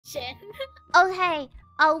question. Okay,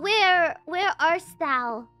 where art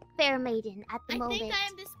thou, fair maiden, at the moment? I think I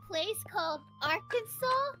am this place called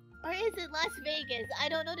Arkansas? Or is it Las Vegas? I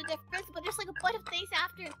don't know the difference, but there's like a bunch of things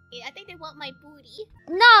after me. I think they want my booty.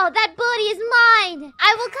 No, that booty is mine!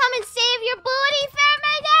 I will come and save your booty, fair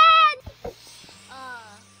maiden!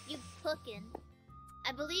 You cooking.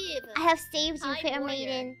 I believe. I have saved you, Hi, fair warrior.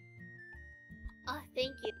 maiden. Oh,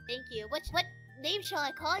 thank you. What name shall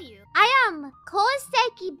I call you? I am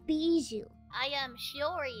Koseki Bijou. I am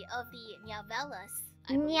Shiori of the Nyavellas.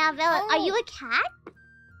 Nyavella. Are you a cat?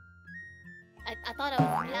 I thought I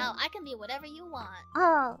was a cow. I can be whatever you want.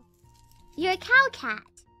 Oh. You're a cow cat.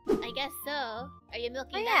 I guess so. Are you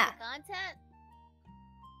milking that for content?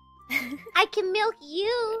 I can milk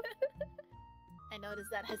you. I noticed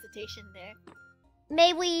that hesitation there.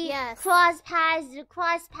 May we cross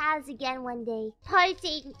paths again one day.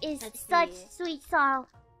 Parting is such sweet sorrow.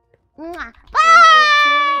 Mwah. It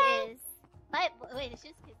truly is. Wait, it's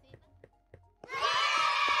just kissing.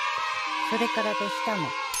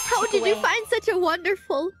 How did you find such a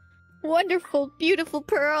wonderful, beautiful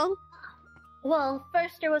pearl? Well,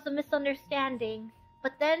 first there was a misunderstanding,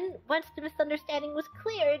 but then once the misunderstanding was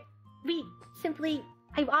cleared,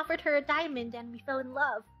 I offered her a diamond and we fell in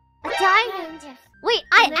love. A diamand? Yes. Wait,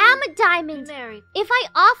 I am a diamond. Married. If I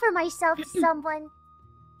offer myself to someone,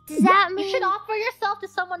 does that mean you should offer yourself to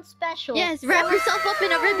someone special? Yes, wrap yourself up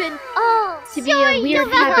in a ribbon. Oh, to be a weird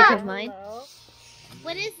habit of mine.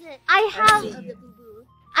 What is it?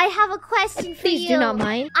 I have a question for you. Please do not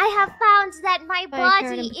mind. I have found that my By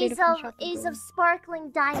body Karen, is of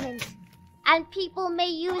sparkling diamonds, and people may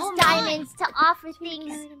use diamonds to offer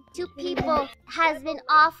things to people. Has been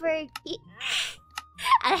offered.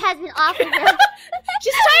 Has been offered.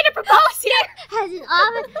 She's trying to propose here. Has been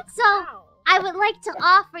offered. So I would like to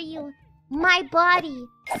offer you my body,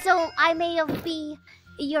 so I may be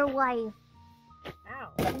your wife.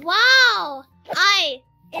 Wow!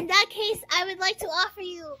 In that case, I would like to offer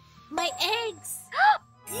you my eggs.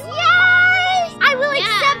 Yes! I will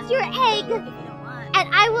accept your egg, and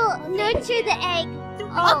I will nurture the egg.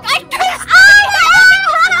 Oh,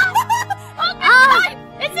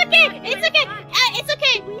 It's okay! It's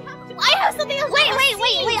okay! I have something else. Wait, okay.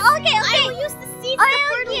 I will use the seeds to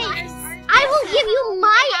fertilize. I will give you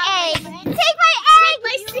my egg. Take my egg!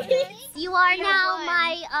 Take my seeds. You are now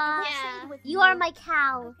my, you are my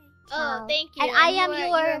cow. Oh, thank you. And I am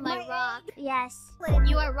you are my rock. Yes.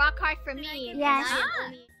 You are rock hard for me. Yes.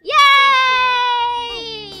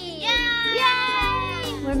 Yay!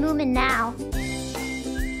 Yay! We're moving now.